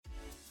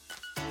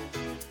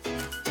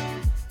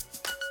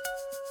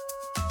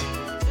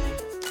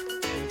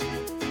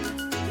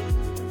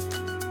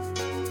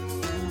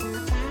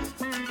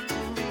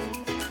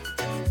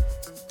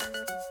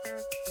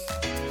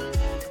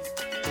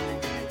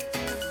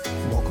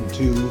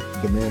to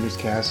the Mariners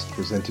Cast,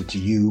 presented to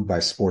you by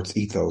Sports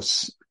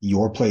Ethos,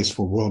 your place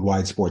for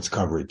worldwide sports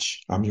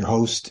coverage. I'm your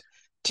host,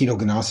 Tino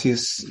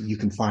Ganasius. You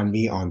can find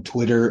me on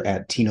Twitter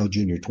at Tino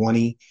Jr.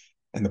 20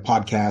 and the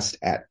podcast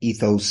at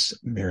Ethos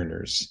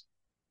Mariners.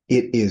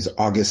 It is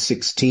August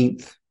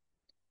 16th.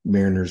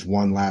 Mariners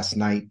won last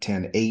night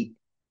 10-8.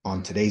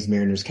 On today's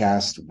Mariners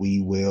Cast,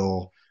 we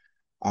will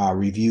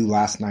review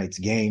last night's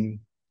game,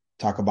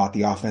 talk about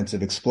the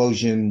offensive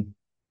explosion,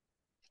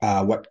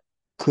 what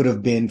could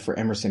have been for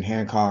Emerson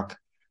Hancock,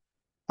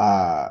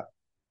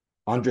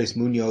 Andres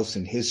Munoz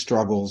and his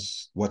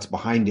struggles, what's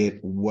behind it,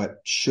 what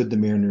should the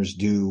Mariners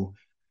do,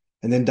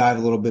 and then dive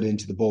a little bit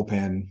into the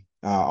bullpen.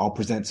 I'll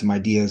present some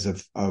ideas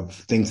of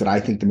things that I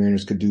think the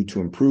Mariners could do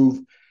to improve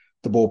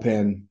the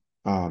bullpen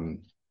and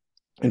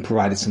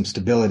provide some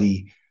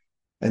stability.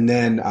 And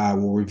then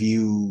we'll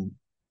review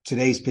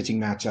today's pitching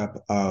matchup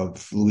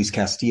of Luis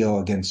Castillo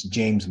against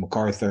James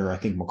MacArthur. I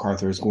think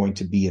MacArthur is going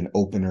to be an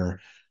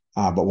opener,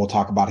 but we'll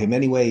talk about him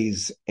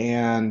anyways,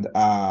 and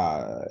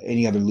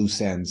any other loose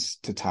ends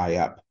to tie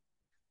up.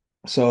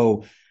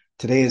 So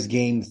today is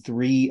game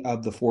 3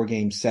 of the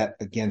 4-game set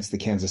against the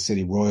Kansas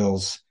City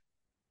Royals.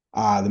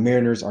 The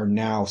Mariners are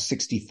now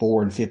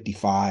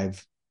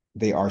 64-55.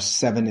 They are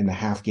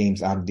 7.5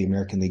 games out of the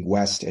American League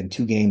West and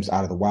 2 games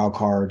out of the wild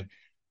card.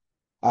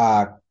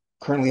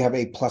 Currently have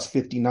a plus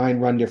 59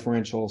 run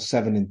differential,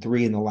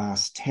 7-3 in the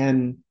last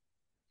 10.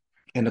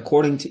 And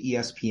according to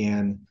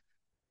ESPN,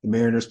 the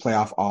Mariners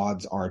playoff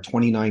odds are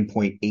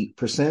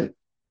 29.8%.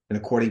 And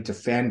according to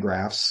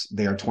Fangraphs,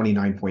 they are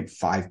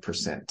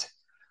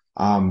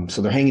 29.5%.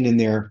 So they're hanging in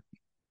there.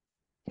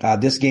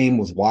 This game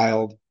was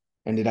wild.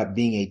 Ended up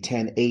being a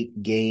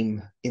 10-8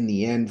 game in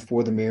the end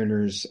for the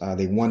Mariners.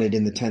 They won it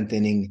in the 10th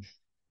inning.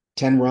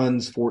 10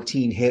 runs,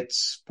 14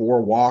 hits,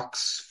 4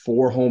 walks,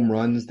 4 home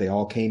runs. They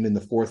all came in the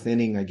 4th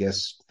inning. I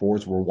guess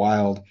 4s were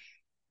wild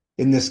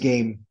in this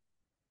game.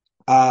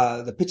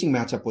 The pitching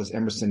matchup was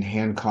Emerson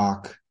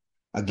Hancock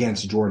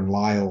against Jordan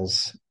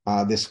Lyles.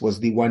 This was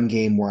the one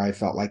game where I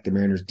felt like the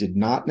Mariners did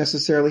not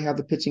necessarily have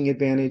the pitching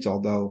advantage,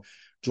 although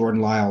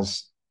Jordan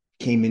Lyles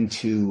came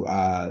into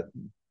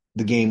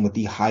the game with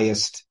the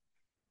highest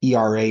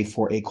ERA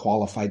for a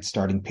qualified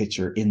starting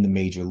pitcher in the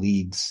major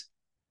leagues.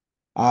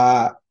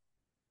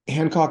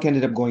 Hancock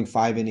ended up going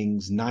 5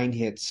 innings, 9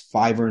 hits,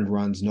 5 earned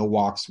runs, no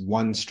walks,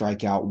 1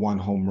 strikeout, 1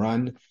 home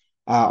run.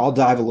 I'll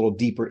dive a little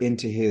deeper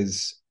into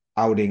his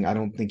outing. I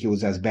don't think it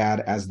was as bad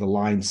as the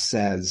line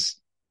says.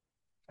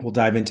 We'll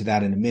dive into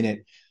that in a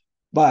minute.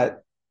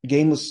 But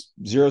game was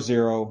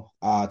 0-0,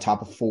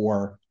 top of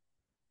 4.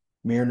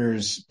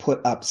 Mariners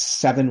put up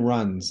 7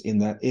 runs in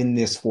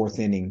this 4th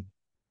inning.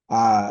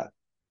 4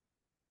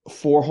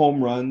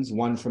 home runs,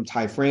 1 from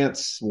Ty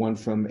France, 1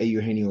 from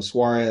Eugenio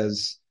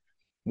Suarez,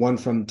 1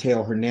 from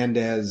Teo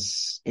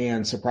Hernandez,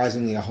 and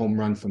surprisingly a home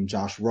run from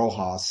Josh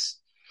Rojas.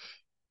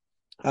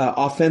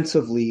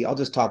 Offensively, I'll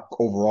just talk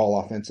overall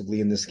offensively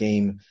in this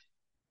game.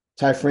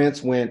 Ty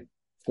France went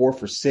 4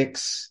 for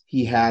 6.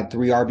 He had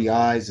 3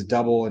 RBIs, a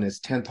double, and his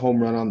 10th home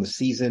run on the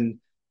season.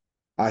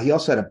 He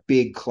also had a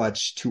big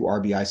clutch 2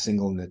 RBI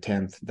single in the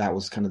 10th. That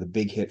was kind of the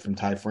big hit from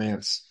Ty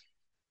France.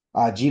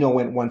 Gino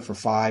went 1 for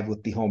 5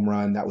 with the home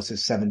run. That was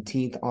his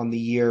 17th on the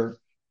year.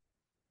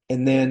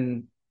 And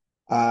then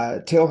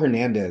Teo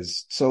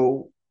Hernandez.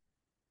 So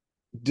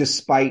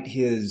despite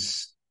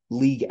his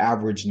league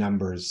average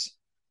numbers,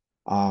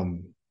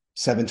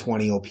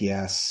 720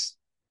 OPS,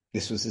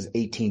 this was his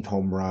 18th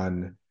home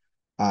run,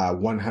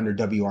 100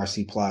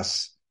 WRC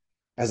plus.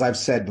 As I've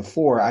said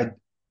before,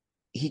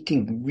 he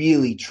can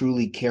really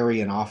truly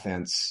carry an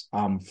offense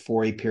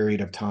for a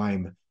period of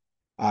time.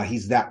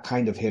 He's that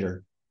kind of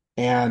hitter.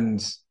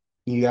 And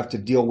you have to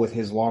deal with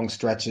his long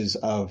stretches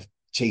of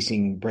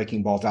chasing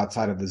breaking balls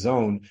outside of the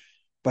zone.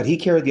 But he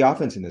carried the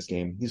offense in this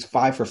game. He's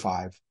 5 for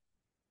 5.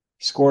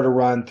 He scored a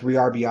run, 3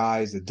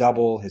 RBIs, a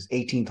double, his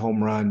 18th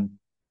home run.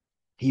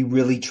 He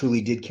really,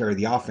 truly did carry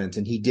the offense.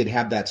 And he did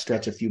have that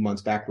stretch a few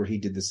months back where he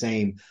did the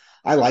same.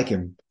 I like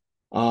him.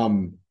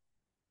 Part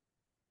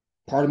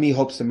of me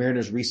hopes the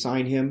Mariners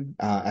re-sign him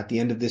at the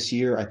end of this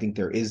year. I think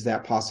there is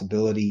that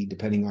possibility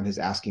depending on his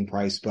asking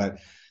price. But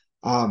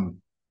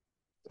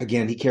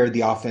again, he carried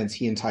the offense,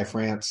 he and Ty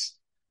France.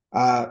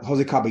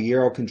 Jose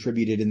Caballero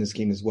contributed in this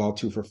game as well,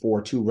 2 for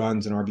 4, 2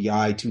 runs, an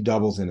RBI, 2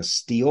 doubles, and a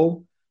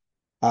steal.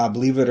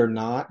 Believe it or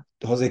not,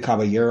 Jose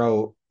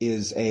Caballero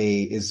is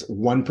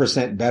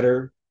 1%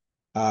 better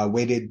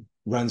weighted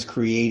runs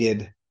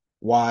created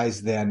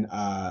wise than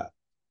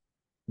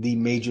the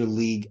major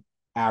league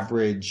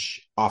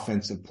average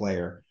offensive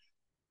player.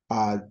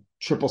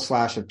 Triple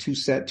slash of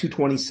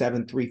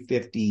 227,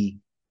 350,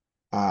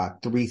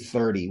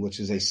 330, which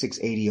is a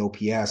 680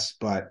 OPS,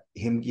 but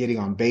him getting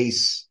on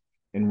base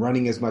and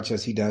running as much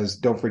as he does,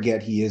 don't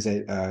forget he is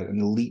an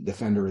elite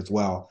defender as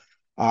well.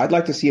 I'd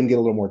like to see him get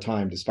a little more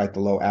time despite the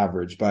low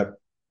average, but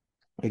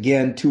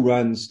again, 2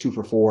 runs, 2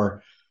 for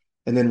 4,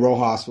 and then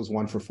Rojas was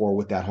 1 for 4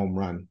 with that home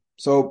run.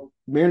 So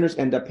Mariners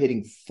end up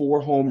hitting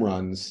 4 home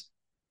runs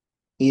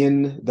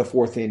in the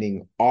 4th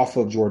inning off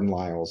of Jordan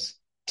Lyles,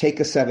 take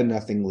a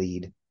 7-0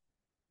 lead.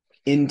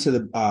 into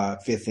the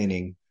fifth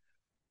inning.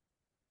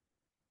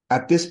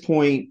 At this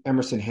point,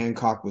 Emerson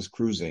Hancock was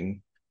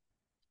cruising.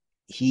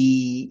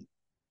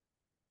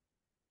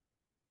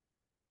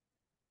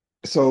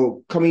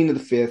 So coming into the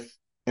fifth,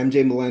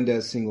 MJ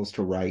Melendez singles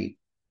to right.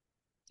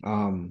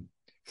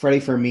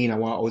 Freddie Fermin,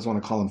 always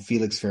want to call him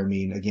Felix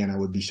Fermin. Again, I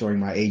would be showing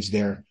my age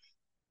there.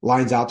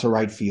 Lines out to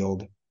right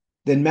field.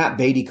 Then Matt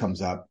Beatty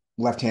comes up,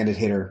 left-handed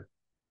hitter,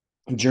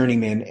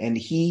 journeyman, and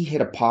he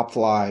hit a pop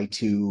fly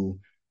to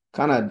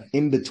kind of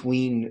in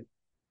between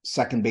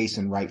second base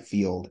and right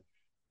field.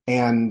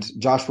 And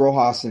Josh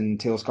Rojas and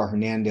Teoscar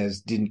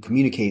Hernandez didn't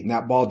communicate, and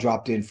that ball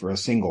dropped in for a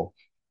single.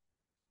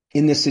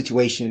 In this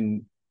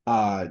situation,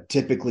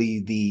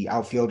 typically the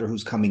outfielder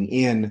who's coming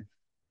in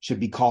should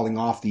be calling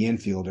off the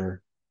infielder.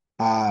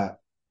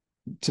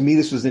 To me,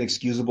 this was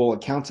inexcusable.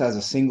 It counts as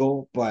a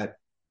single, but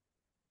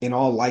in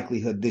all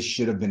likelihood, this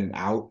should have been an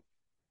out.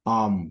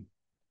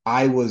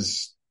 I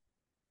was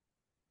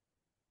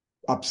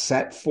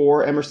upset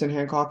for Emerson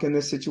Hancock in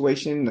this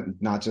situation,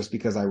 not just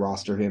because I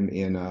roster him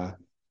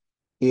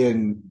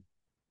in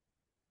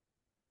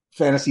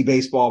fantasy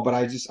baseball, but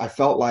I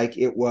felt like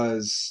it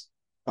was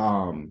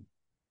an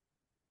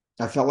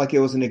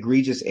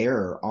egregious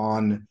error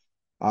on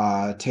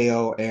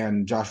Teo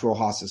and Josh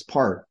Rojas's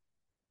part.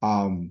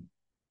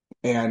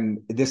 And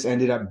this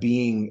ended up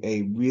being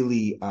a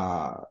really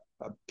a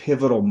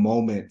pivotal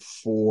moment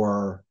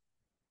for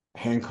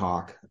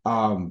Hancock.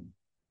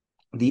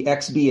 The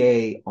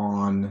XBA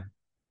on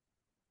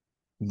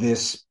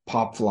this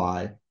pop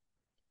fly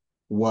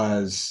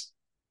was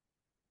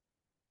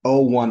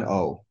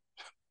 010,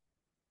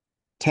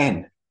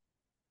 10,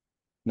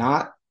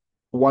 not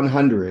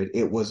 100.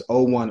 It was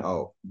 010.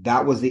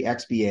 That was the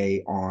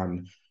XBA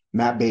on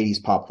Matt Beatty's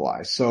pop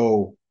fly.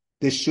 So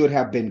this should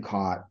have been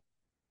caught.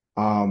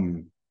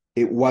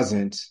 It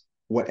wasn't.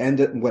 What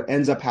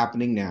ends up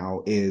happening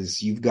now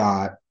is you've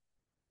got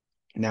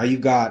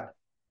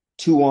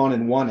 2 on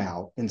and 1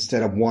 out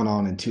instead of 1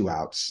 on and 2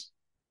 outs.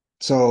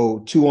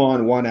 So 2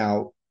 on, 1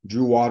 out.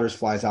 Drew Waters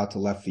flies out to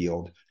left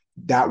field.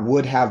 That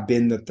would have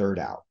been the third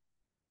out.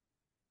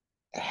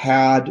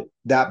 Had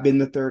that been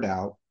the third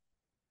out,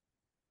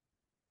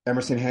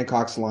 Emerson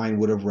Hancock's line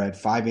would have read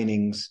 5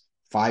 innings,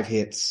 5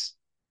 hits,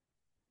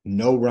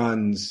 no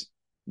runs,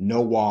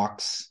 no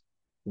walks,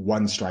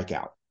 1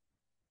 strikeout.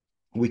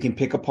 We can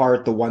pick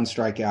apart the 1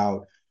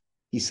 strikeout.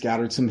 He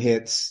scattered some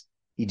hits.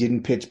 He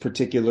didn't pitch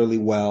particularly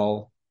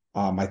well.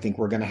 I think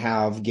we're going to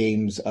have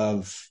games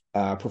of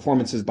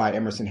performances by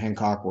Emerson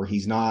Hancock where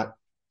he's not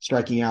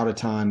striking out a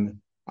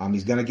ton.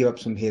 He's going to give up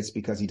some hits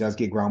because he does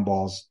get ground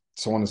balls,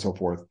 so on and so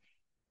forth.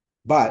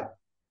 But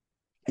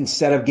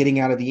instead of getting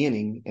out of the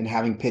inning and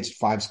having pitched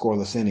 5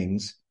 scoreless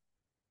innings,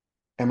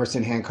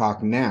 Emerson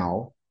Hancock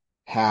now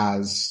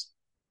has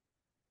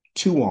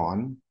 2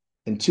 on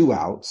and 2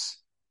 outs.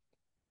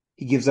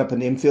 He gives up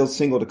an infield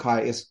single to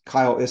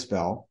Kyle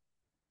Isbell.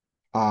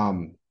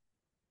 And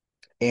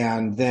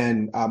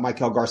then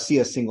Michael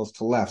Garcia singles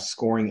to left,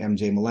 scoring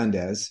MJ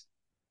Melendez.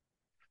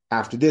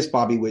 After this,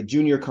 Bobby Witt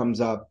Jr.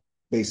 comes up,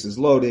 bases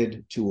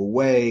loaded, 2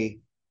 away.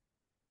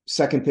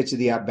 Second pitch of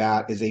the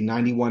at-bat is a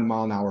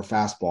 91-mile-an-hour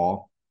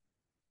fastball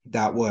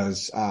that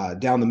was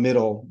down the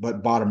middle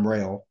but bottom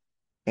rail.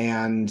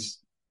 And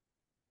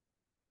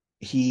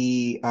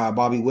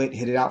Bobby Witt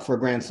hit it out for a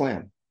grand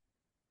slam.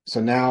 So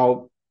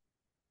now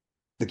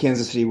the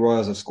Kansas City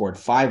Royals have scored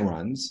 5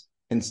 runs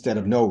instead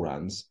of no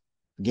runs.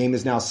 The game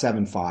is now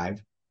 7-5.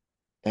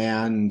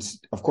 And,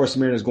 of course, the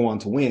Mariners go on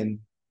to win.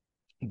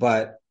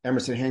 But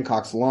Emerson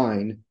Hancock's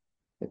line,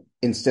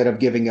 instead of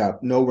giving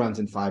up no runs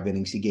in 5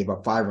 innings, he gave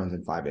up 5 runs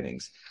in 5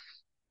 innings.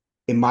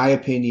 In my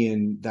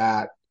opinion,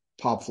 that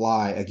pop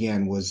fly,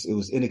 again, it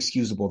was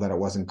inexcusable that it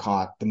wasn't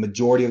caught. The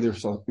majority of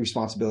the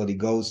responsibility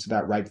goes to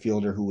that right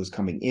fielder who was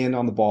coming in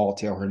on the ball,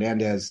 Teo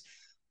Hernandez.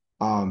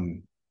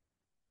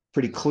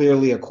 Pretty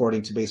clearly,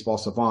 according to Baseball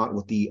Savant,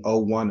 with the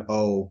 010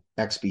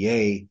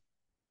 XBA,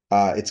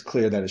 it's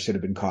clear that it should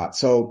have been caught.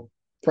 So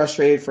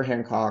frustrated for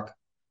Hancock.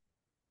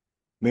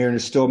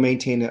 Mariners still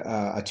maintain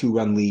a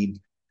 2-run lead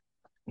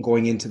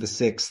going into the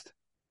 6th.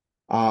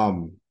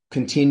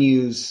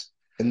 Continues,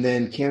 and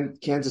then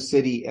Kansas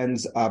City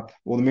ends up,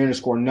 the Mariners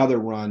score another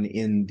run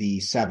in the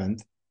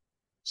 7th.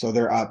 So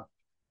they're up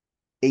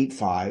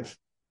 8-5.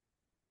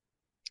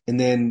 And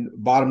then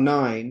bottom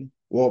 9,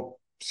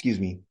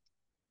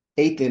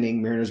 8th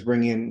inning, Mariners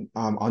bring in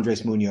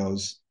Andres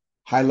Munoz.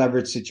 High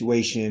leverage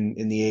situation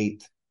in the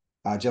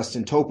 8th.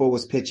 Justin Topa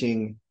was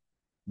pitching.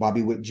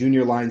 Bobby Witt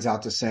Jr. lines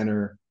out to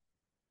center.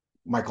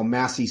 Michael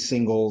Massey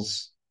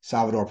singles.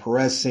 Salvador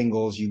Perez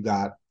singles. You've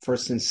got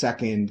first and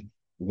second,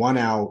 1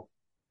 out.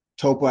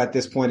 Topa at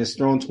this point has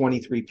thrown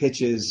 23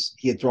 pitches.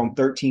 He had thrown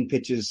 13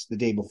 pitches the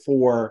day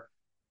before.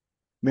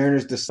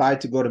 Mariners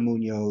decide to go to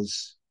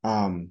Munoz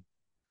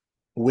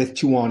with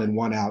 2 on and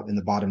 1 out in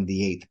the bottom of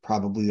the 8th,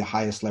 probably the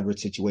highest leverage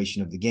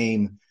situation of the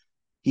game.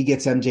 He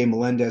gets MJ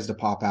Melendez to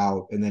pop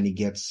out, and then he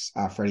gets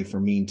Freddie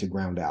Fermin to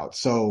ground out.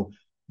 So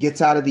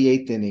gets out of the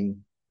 8th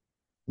inning.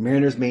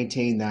 Mariners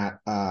maintain that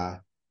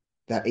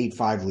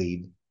 8-5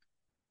 lead.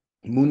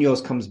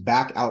 Munoz comes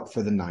back out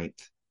for the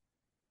ninth,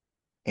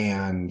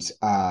 and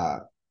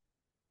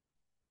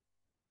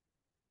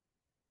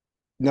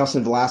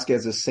Nelson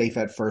Velasquez is safe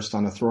at first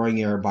on a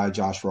throwing error by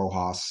Josh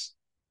Rojas.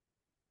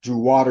 Drew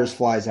Waters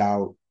flies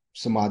out.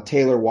 Samad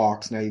Taylor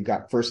walks. Now you've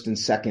got first and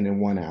second and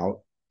one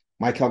out.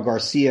 Michael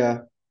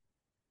Garcia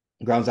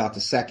grounds out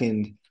to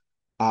second.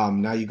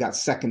 Now you've got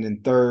second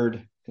and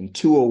third and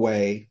two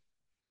away.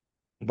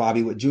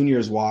 Bobby Witt Jr.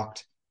 has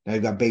walked. Now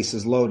you've got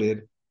bases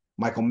loaded.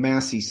 Michael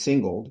Massey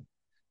singled,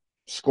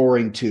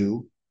 scoring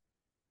two.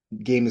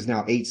 Game is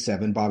now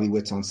 8-7. Bobby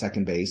Witt's on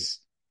second base.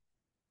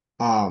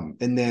 And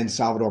then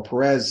Salvador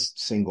Perez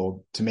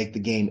singled to make the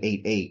game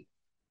 8-8.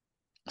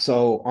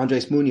 So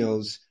Andres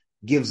Munoz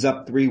gives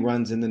up 3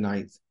 runs in the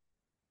ninth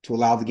to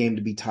allow the game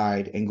to be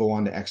tied and go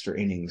on to extra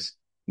innings.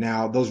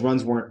 Now, those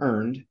runs weren't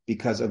earned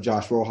because of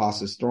Josh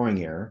Rojas's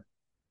throwing error,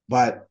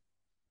 but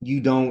you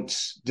don't,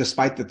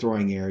 despite the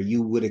throwing error,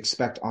 you would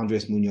expect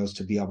Andres Munoz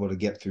to be able to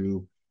get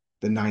through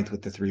the ninth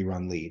with the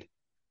 3-run lead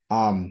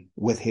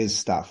with his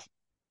stuff.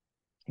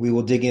 We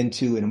will dig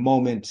into in a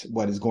moment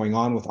what is going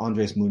on with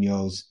Andres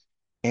Munoz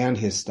and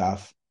his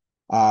stuff.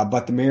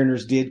 But the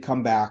Mariners did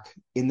come back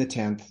in the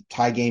 10th,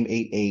 tie game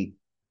 8-8.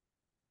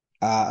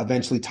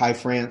 Eventually Ty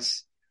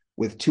France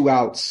with 2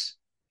 outs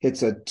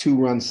hits a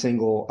 2-run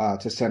single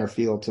to center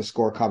field to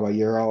score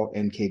Caballero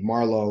and Cade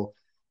Marlowe.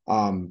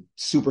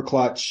 Super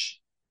clutch.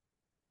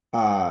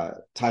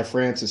 Ty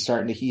France is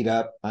starting to heat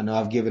up. I know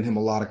I've given him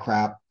a lot of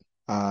crap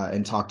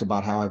and talked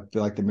about how I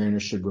feel like the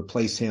Mariners should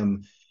replace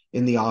him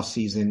in the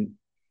offseason.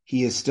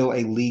 He is still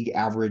a league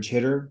average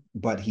hitter,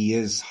 but he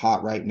is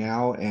hot right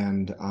now,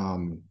 and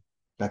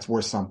that's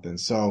worth something.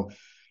 So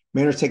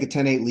Mariners take a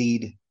 10-8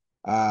 lead.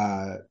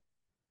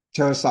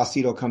 Terry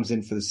Saucedo comes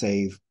in for the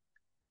save.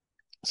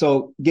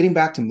 So getting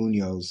back to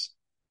Munoz,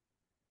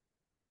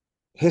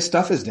 his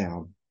stuff is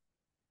down.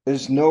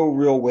 There's no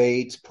real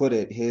way to put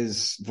it.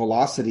 His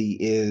velocity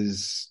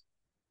is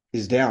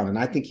down, and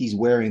I think he's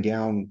wearing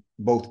down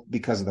both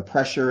because of the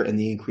pressure and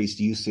the increased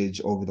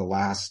usage over the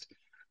last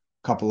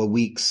couple of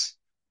weeks.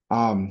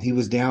 He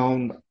was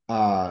down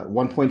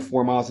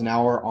 1.4 miles an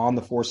hour on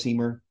the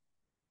four-seamer.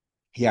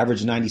 He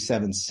averaged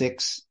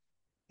 97.6.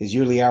 His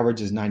yearly average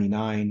is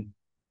 99.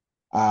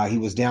 He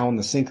was down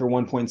the sinker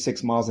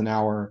 1.6 miles an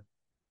hour.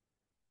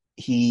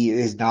 He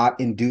is not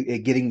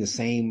getting the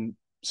same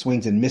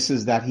swings and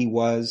misses that he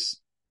was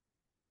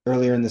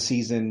earlier in the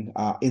season.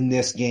 In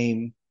this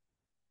game,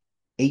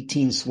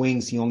 18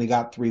 swings, he only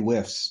got 3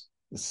 whiffs,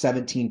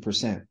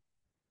 17%.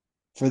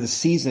 For the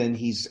season,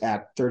 he's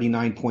at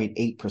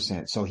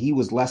 39.8%. So he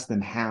was less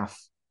than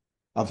half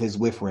of his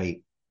whiff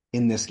rate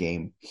in this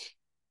game.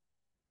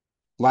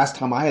 Last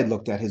time I had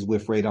looked at his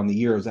whiff rate on the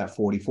year, it was at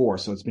 44.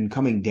 So it's been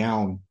coming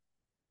down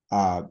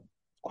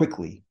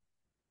quickly.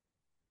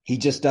 He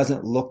just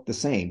doesn't look the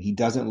same. He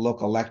doesn't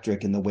look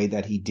electric in the way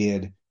that he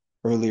did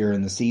earlier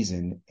in the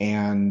season.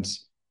 And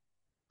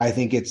I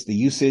think it's the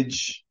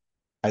usage.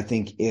 I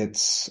think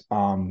it's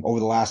over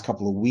the last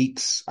couple of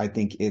weeks, I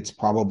think it's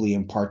probably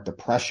in part the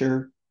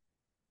pressure.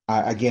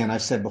 Again,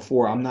 I've said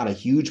before, I'm not a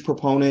huge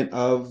proponent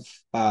of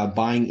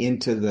buying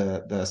into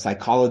the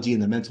psychology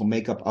and the mental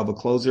makeup of a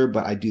closer,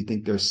 but I do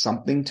think there's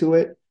something to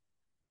it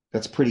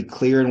that's pretty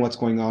clear in what's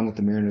going on with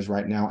the Mariners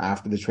right now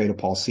after the trade of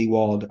Paul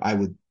Sewald.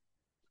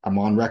 I'm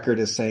on record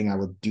as saying I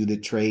would do the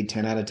trade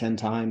 10 out of 10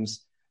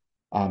 times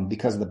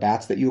because of the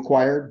bats that you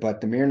acquired,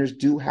 but the Mariners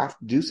do have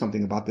to do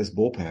something about this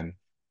bullpen.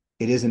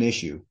 It is an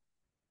issue.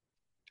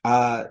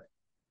 So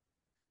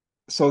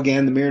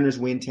again, the Mariners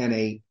win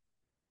 10-8,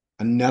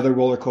 another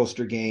roller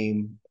coaster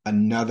game,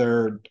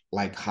 another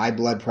like high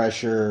blood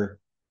pressure,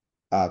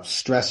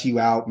 stress you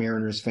out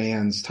Mariners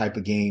fans type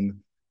of game.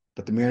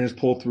 But the Mariners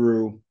pull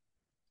through.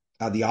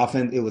 The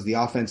offense, it was the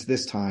offense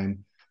this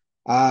time.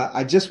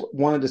 I just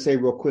wanted to say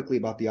real quickly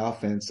about the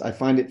offense. I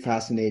find it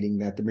fascinating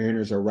that the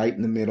Mariners are right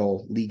in the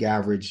middle, league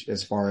average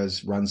as far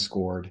as runs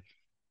scored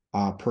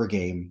per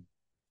game.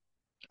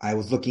 I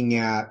was looking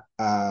at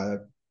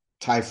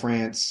Ty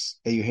France,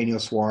 Eugenio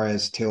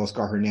Suarez,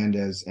 Teoscar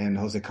Hernandez, and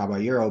Jose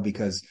Caballero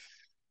because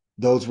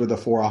those were the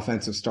 4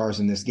 offensive stars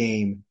in this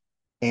game.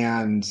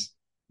 And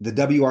the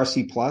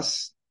WRC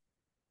plus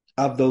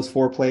of those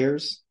 4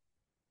 players,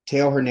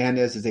 Teo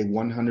Hernandez is a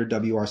 100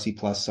 WRC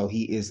plus, so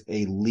he is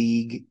a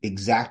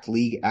exact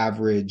league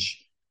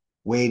average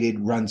weighted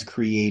runs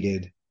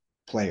created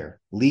player,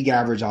 league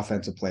average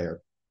offensive player,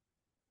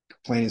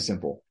 plain and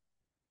simple.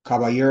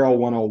 Caballero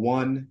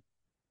 101,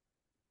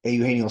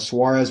 Eugenio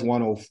Suarez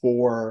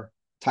 104,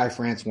 Ty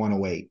France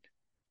 108.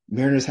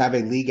 Mariners have a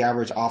league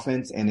average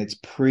offense, and it's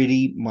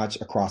pretty much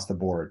across the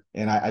board.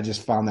 And I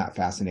just found that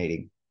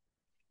fascinating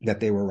that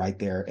they were right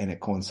there, and it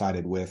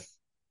coincided with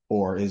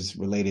or is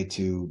related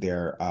to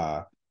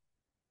their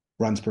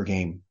runs per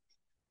game.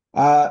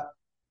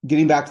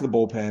 Getting back to the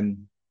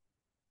bullpen,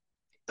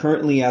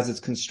 currently as it's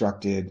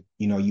constructed,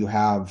 you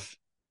have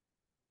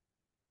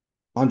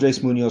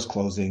Andres Munoz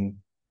closing.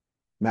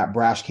 Matt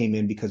Brash came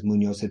in because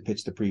Munoz had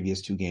pitched the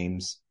previous 2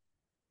 games.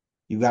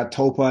 You've got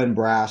Topa and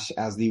Brash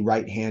as the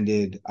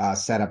right-handed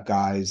setup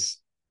guys,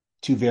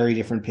 2 very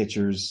different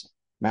pitchers.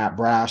 Matt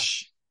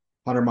Brash,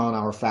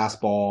 100-mile-an-hour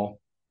fastball,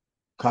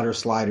 cutter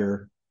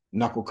slider,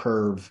 knuckle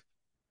curve,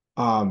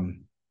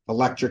 um,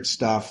 electric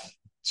stuff,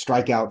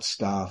 strikeout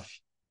stuff,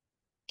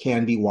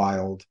 can be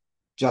wild.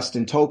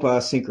 Justin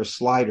Topa, sinker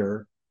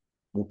slider,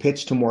 will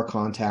pitch to more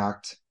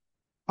contact,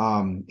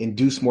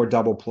 induce more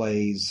double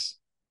plays,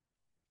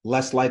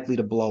 less likely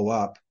to blow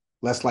up,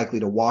 less likely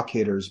to walk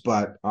hitters,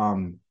 but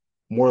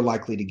more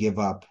likely to give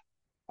up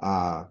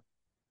uh,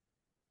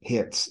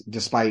 hits,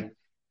 despite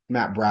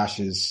Matt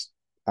Brash's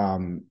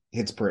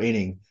hits per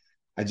inning.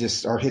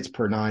 Or hits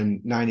per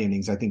nine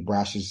innings. I think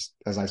Brash is,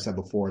 as I've said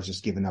before, has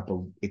just given up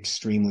a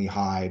extremely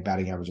high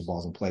batting average of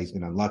balls in play. He's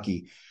been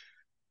unlucky.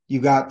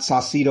 You got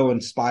Saucedo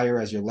and Spire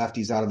as your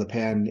lefties out of the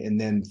pen, and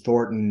then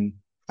Thornton,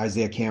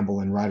 Isaiah Campbell,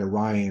 and Ryder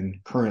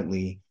Ryan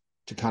currently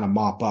to kind of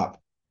mop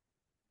up.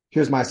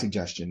 Here's my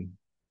suggestion.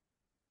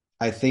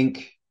 I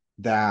think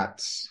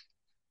that,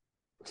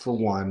 for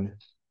one,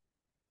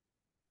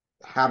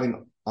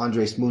 having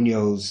Andres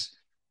Munoz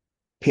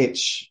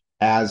pitch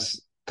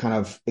as kind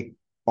of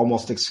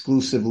almost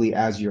exclusively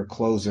as your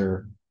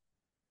closer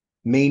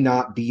may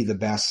not be the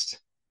best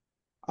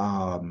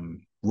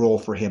role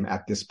for him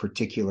at this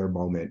particular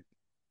moment.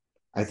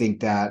 I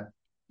think that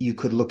you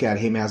could look at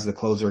him as the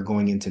closer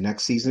going into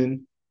next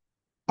season,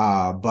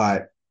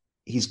 but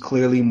he's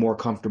clearly more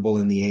comfortable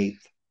in the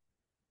eighth.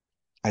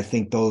 I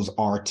think those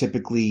are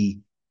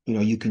typically,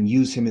 you can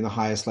use him in the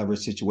highest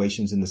leverage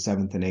situations in the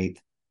seventh and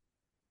eighth.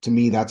 To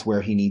me, that's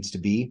where he needs to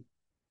be.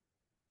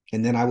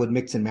 And then I would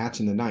mix and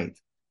match in the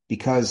ninth.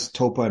 Because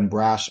Topa and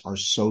Brash are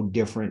so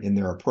different in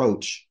their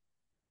approach,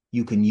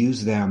 you can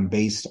use them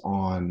based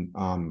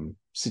on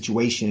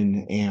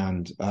situation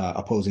and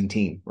opposing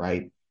team,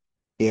 right?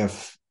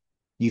 If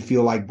you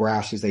feel like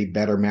Brash is a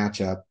better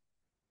matchup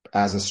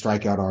as a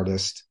strikeout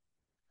artist,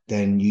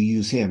 then you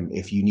use him.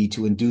 If you need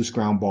to induce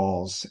ground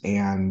balls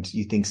and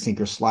you think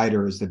sinker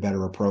slider is the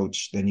better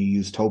approach, then you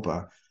use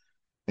Topa.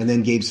 And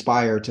then Gabe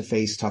Spire to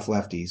face tough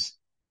lefties.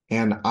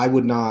 And I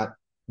would not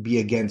be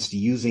against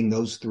using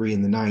those three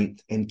in the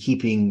ninth and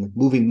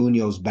moving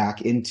Munoz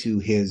back into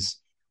his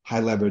high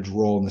leverage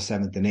role in the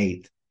seventh and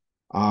eighth.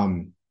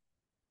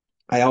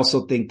 I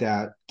also think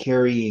that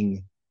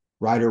carrying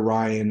Ryder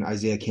Ryan,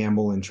 Isaiah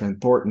Campbell, and Trent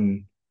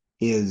Thornton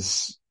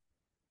is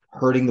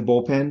hurting the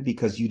bullpen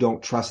because you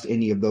don't trust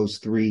any of those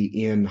three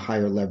in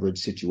higher leverage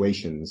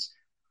situations.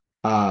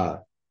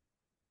 Thornton,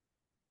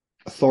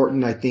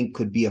 I think,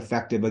 could be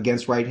effective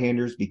against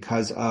right-handers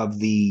because of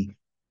the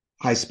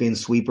high spin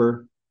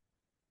sweeper.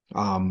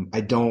 I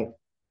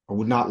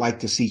would not like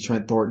to see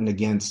Trent Thornton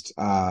against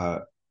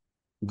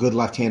good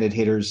left-handed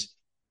hitters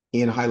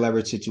in high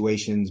leverage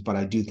situations, but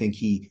I do think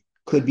he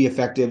could be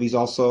effective. He's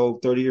also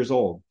 30 years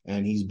old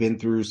and he's been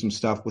through some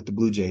stuff with the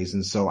Blue Jays.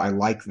 And so I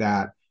like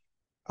that.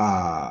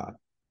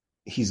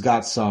 He's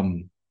got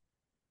some,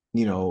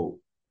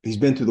 he's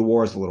been through the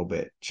wars a little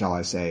bit, shall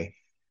I say.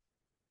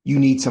 You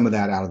need some of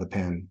that out of the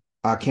pen.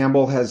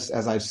 Campbell has,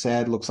 as I've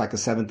said, looks like a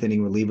seventh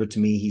inning reliever to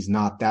me. He's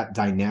not that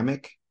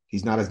dynamic.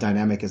 He's not as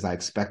dynamic as I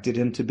expected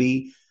him to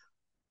be.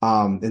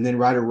 And then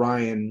Ryder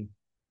Ryan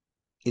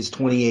is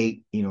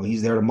 28.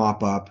 He's there to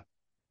mop up.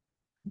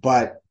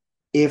 But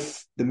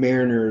if the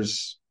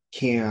Mariners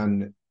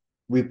can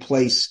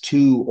replace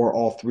two or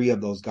all three of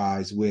those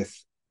guys with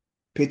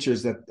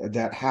pitchers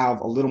that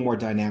have a little more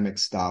dynamic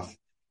stuff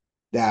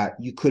that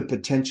you could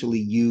potentially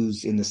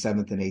use in the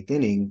seventh and eighth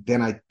inning,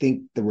 then I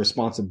think the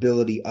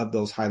responsibility of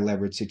those high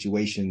leverage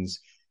situations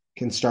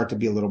can start to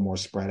be a little more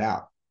spread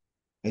out.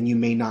 And you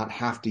may not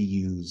have to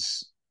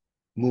use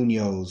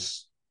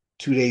Munoz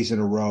 2 days in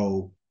a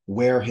row,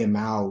 wear him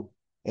out,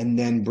 and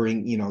then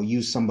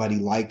use somebody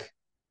like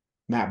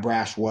Matt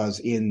Brash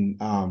was in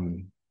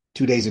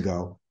 2 days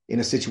ago in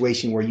a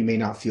situation where you may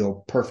not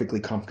feel perfectly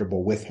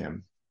comfortable with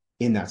him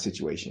in that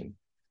situation.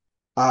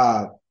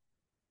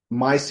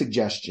 My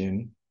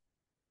suggestion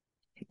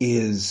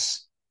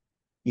is,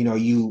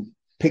 you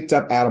picked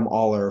up Adam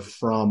Oller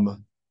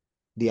from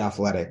the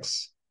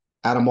Athletics.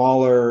 Adam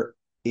Oller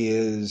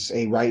is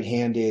a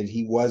right-handed.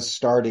 He was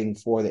starting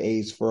for the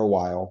A's for a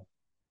while.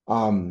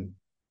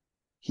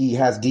 He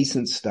has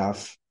decent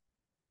stuff.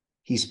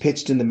 He's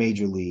pitched in the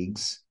major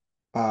leagues.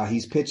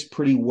 He's pitched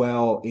pretty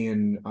well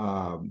in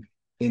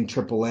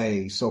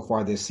AAA so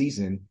far this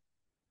season.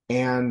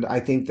 And I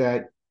think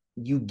that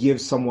you give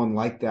someone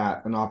like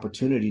that an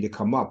opportunity to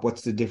come up.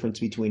 What's the difference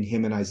between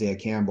him and Isaiah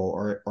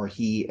Campbell or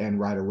he and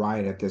Ryder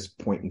Ryan at this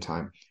point in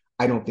time?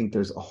 I don't think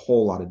there's a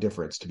whole lot of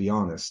difference, to be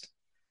honest.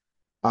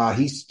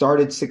 He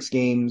started 6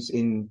 games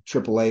in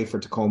AAA for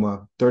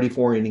Tacoma,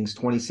 34 innings,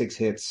 26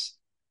 hits,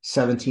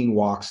 17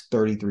 walks,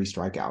 33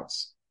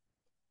 strikeouts.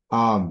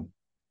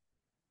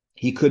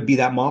 He could be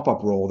that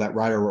mop-up role that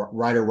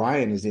Ryder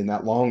Ryan is in,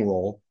 that long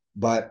role,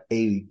 but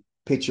a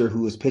pitcher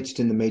who has pitched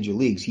in the major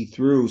leagues. He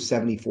threw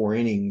 74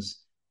 innings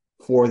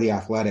for the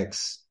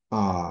Athletics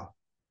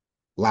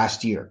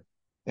last year,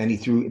 and he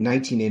threw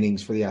 19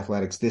 innings for the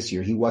Athletics this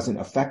year. He wasn't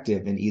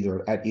effective at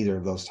either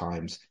of those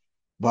times.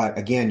 But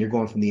again, you're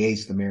going from the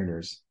A's to the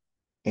Mariners,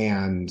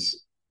 and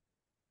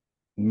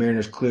The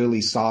Mariners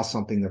clearly saw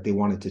something that they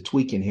wanted to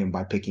tweak in him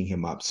by picking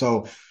him up.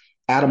 So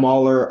Adam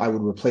Oller, I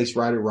would replace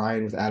Ryder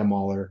Ryan with Adam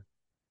Oller.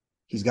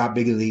 He's got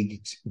big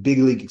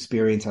league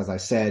experience. As I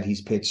said,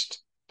 he's pitched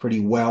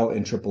pretty well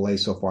in AAA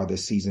so far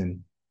this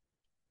season.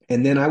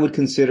 And then I would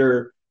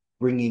consider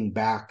bringing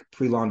back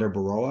Prelander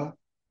Baroa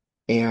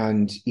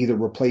and either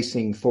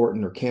replacing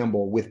Thornton or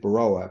Campbell with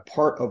Baroa.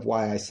 Part of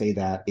why I say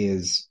that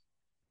is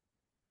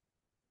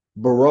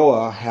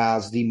Baroa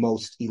has the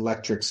most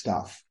electric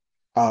stuff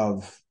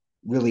of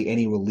really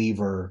any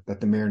reliever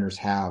that the Mariners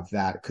have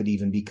that could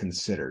even be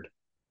considered.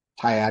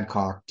 Ty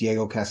Adcock,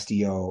 Diego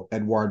Castillo,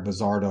 Edward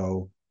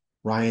Bazardo,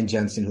 Ryan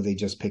Jensen, who they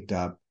just picked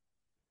up.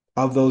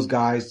 Of those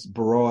guys,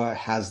 Baroa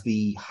has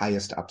the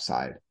highest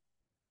upside,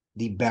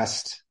 the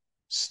best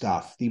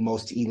stuff, the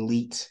most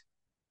elite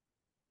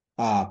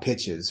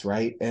pitches,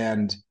 right?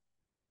 And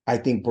I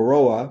think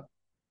Baroa,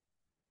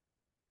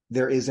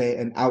 there is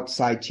an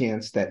outside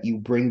chance that you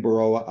bring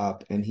Baroa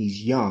up and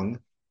he's young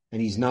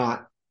and he's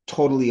not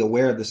totally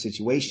aware of the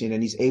situation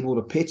and he's able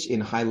to pitch in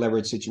high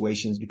leverage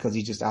situations because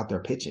he's just out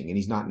there pitching and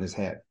he's not in his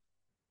head.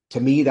 To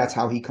me, that's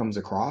how he comes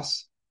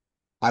across.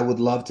 I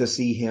would love to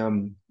see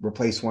him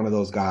replace one of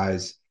those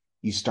guys.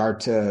 You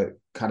start to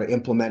kind of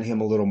implement him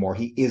a little more.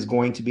 He is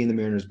going to be in the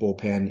Mariners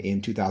bullpen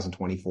in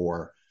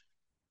 2024.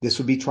 This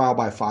would be trial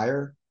by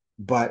fire,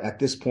 but at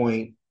this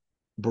point,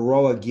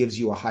 Baroa gives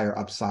you a higher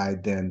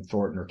upside than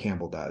Thornton or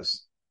Campbell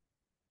does.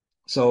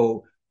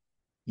 So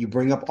you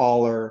bring up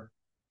Aller.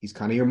 He's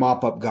kind of your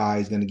mop-up guy.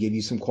 He's going to give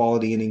you some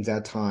quality innings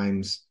at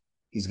times.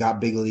 He's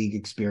got big league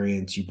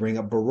experience. You bring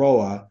up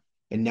Baroa,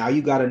 and now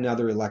you got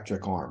another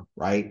electric arm,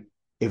 right?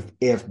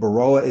 If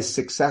Baroa is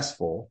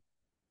successful,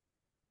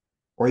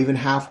 or even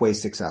halfway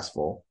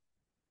successful,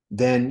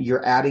 then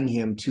you're adding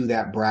him to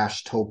that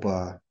Brash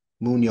Topa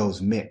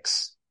Munoz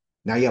mix.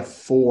 Now you have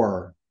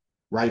 4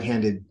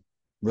 right-handed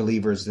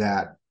relievers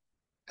that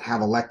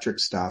have electric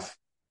stuff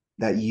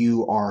that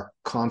you are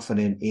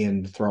confident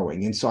in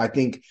throwing. And so I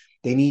think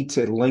they need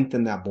to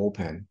lengthen that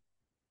bullpen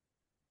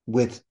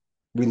with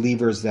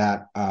relievers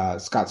that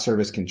Scott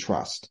Servais can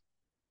trust.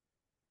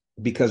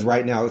 Because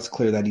right now it's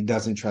clear that he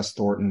doesn't trust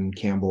Thornton,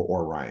 Campbell,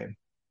 or Ryan,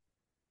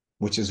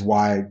 which is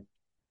why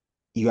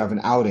you have an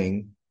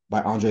outing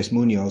by Andres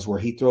Munoz where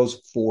he throws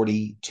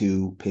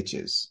 42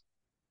 pitches.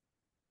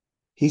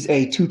 He's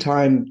a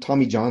 2-time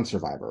Tommy John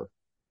survivor,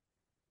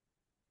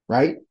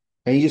 right?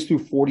 And he just threw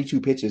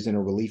 42 pitches in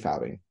a relief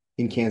outing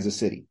in Kansas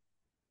City.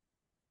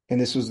 And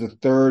this was the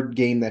 3rd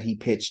game that he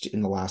pitched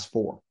in the last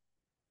 4.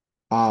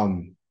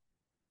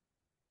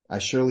 I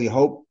surely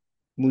hope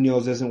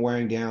Munoz isn't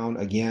wearing down.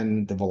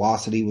 Again, the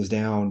velocity was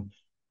down.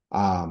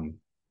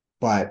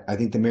 But I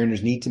think the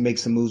Mariners need to make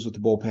some moves with the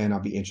bullpen. I'll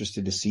be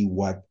interested to see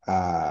what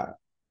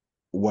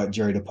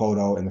Jerry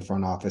Dipoto and the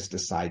front office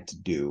decide to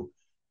do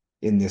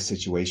in this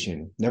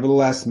situation.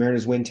 Nevertheless,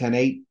 Mariners win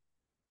 10-8,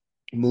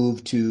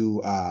 move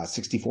to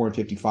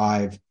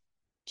 64-55,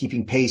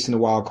 keeping pace in the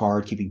wild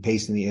card, keeping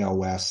pace in the AL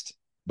West,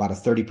 about a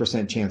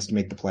 30% chance to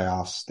make the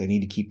playoffs. They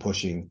need to keep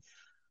pushing.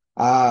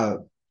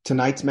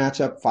 Tonight's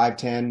matchup,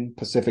 5:10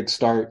 Pacific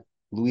start,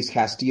 Luis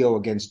Castillo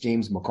against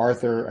James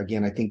MacArthur.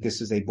 Again, I think this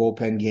is a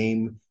bullpen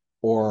game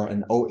or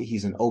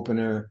he's an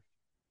opener.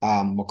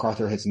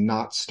 MacArthur has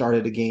not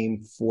started a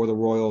game for the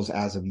Royals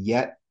as of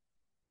yet.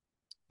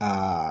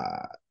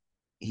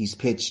 He's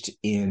pitched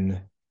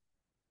in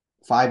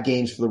 5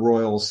 games for the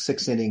Royals,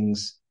 6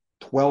 innings,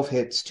 12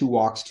 hits, 2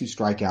 walks, 2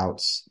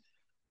 strikeouts,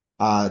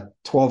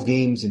 12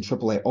 games in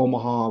AAA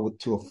Omaha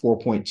to a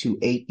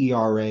 4.28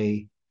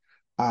 ERA.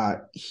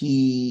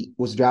 He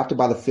was drafted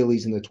by the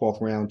Phillies in the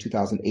 12th round,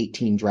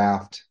 2018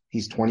 draft.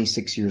 He's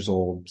 26 years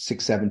old,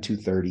 6'7",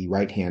 230,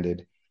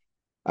 right-handed.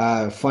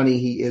 Funny,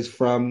 he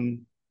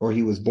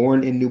was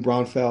born in New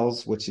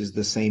Braunfels, which is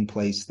the same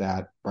place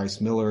that Bryce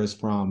Miller is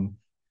from,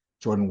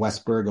 Jordan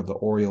Westberg of the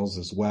Orioles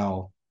as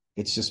well.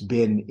 It's just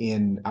been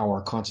in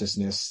our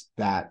consciousness.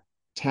 That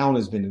town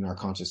has been in our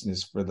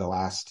consciousness for the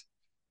last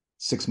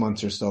 6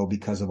 months or so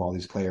because of all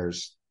these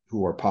players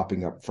who are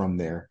popping up from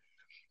there.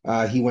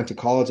 He went to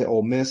college at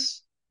Ole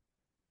Miss,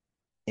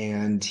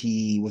 and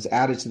he was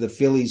added to the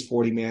Phillies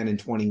 40-man in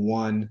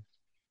 21.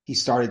 He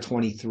started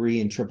 23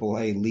 in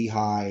AAA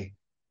Lehigh,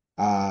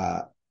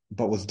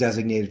 but was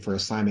designated for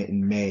assignment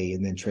in May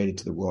and then traded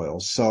to the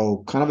Royals.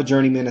 So kind of a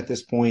journeyman at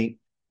this point,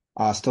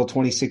 still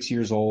 26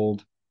 years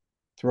old,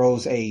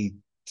 throws a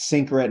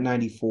sinker at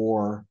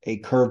 94, a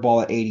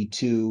curveball at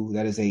 82.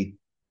 That is a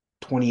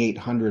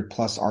 2,800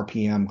 plus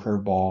RPM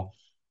curveball.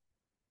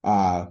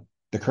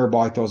 The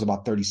curveball he throws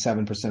about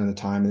 37% of the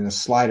time, and a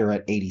slider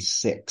at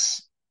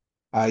 86.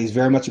 He's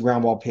very much a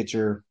ground ball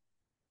pitcher.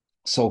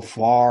 So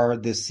far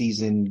this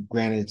season,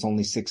 granted it's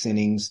only 6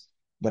 innings,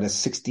 but a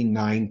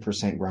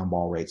 69% ground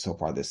ball rate so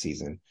far this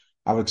season.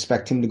 I would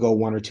expect him to go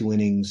 1 or 2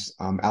 innings.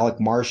 Alec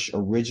Marsh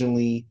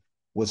originally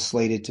was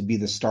slated to be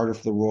the starter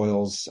for the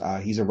Royals.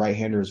 He's a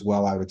right-hander as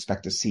well. I would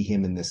expect to see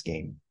him in this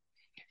game.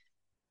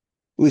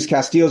 Luis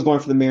Castillo is going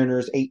for the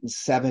Mariners,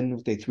 8-7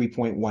 with a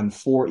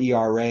 3.14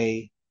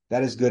 ERA.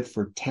 That is good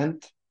for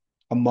 10th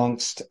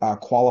amongst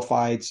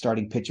qualified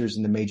starting pitchers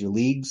in the major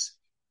leagues.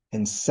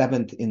 and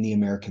 7th in the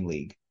American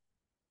League.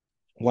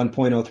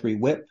 1.03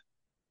 whip,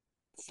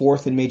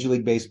 4th in Major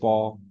League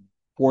Baseball,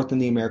 4th in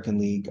the American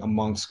League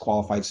amongst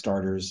qualified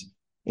starters.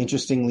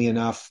 Interestingly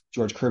enough,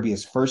 George Kirby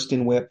is 1st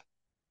in whip,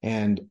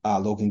 and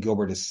Logan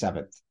Gilbert is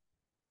 7th.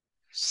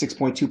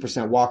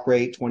 6.2% walk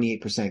rate,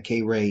 28%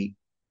 K rate.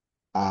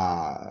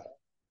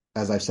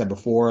 As I've said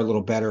before, a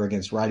little better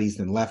against righties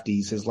than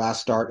lefties. His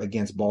last start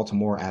against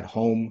Baltimore at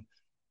home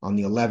on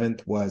the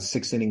 11th was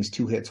 6 innings,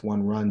 2 hits,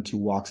 1 run, 2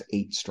 walks,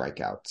 8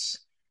 strikeouts.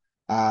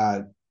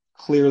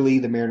 Clearly,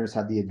 the Mariners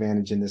have the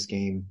advantage in this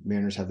game.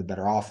 Mariners have the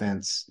better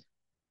offense.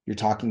 You're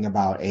talking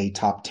about a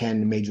top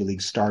 10 Major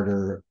League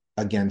starter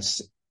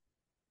against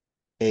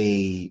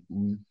the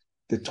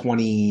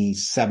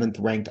 27th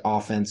ranked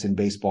offense in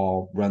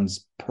baseball,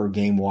 runs per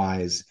game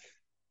wise,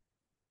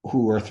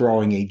 who are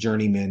throwing a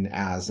journeyman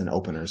as an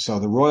opener. So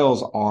the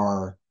Royals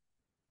are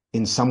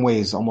in some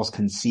ways almost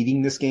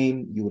conceding this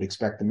game. You would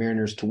expect the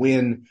Mariners to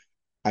win.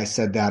 I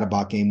said that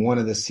about game 1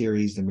 of the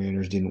series. The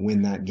Mariners didn't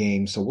win that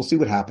game. So we'll see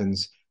what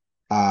happens.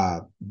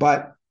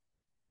 But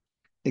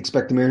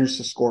expect the Mariners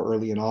to score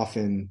early and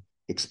often.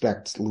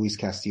 Expect Luis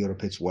Castillo to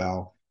pitch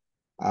well.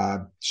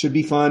 Should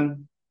be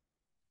fun.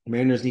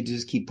 Mariners need to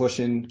just keep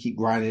pushing, keep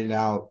grinding it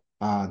out.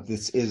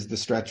 This is the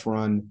stretch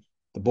run.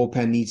 The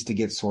bullpen needs to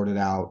get sorted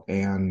out,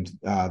 and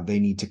they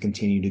need to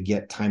continue to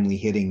get timely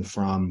hitting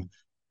from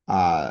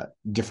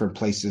different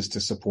places to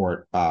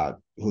support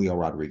Julio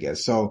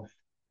Rodriguez. So,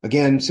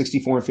 again,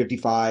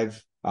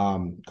 64-55,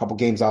 couple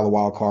games out of the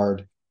wild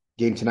card.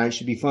 Game tonight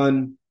should be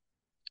fun.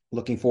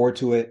 Looking forward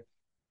to it.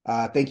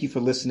 Thank you for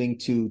listening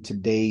to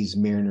today's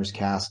Mariners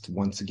cast.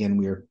 Once again,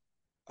 we are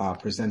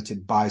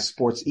presented by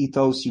Sports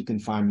Ethos. You can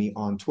find me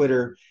on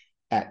Twitter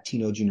at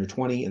Tino Jr.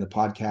 20 and the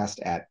podcast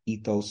at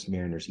Ethos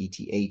Mariners,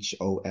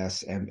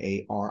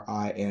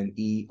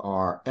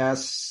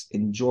 ETHOSMARINERS.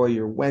 Enjoy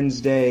your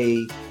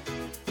Wednesday.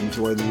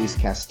 Enjoy Luis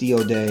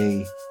Castillo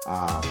Day.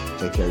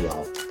 Take care,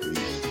 y'all.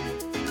 Peace.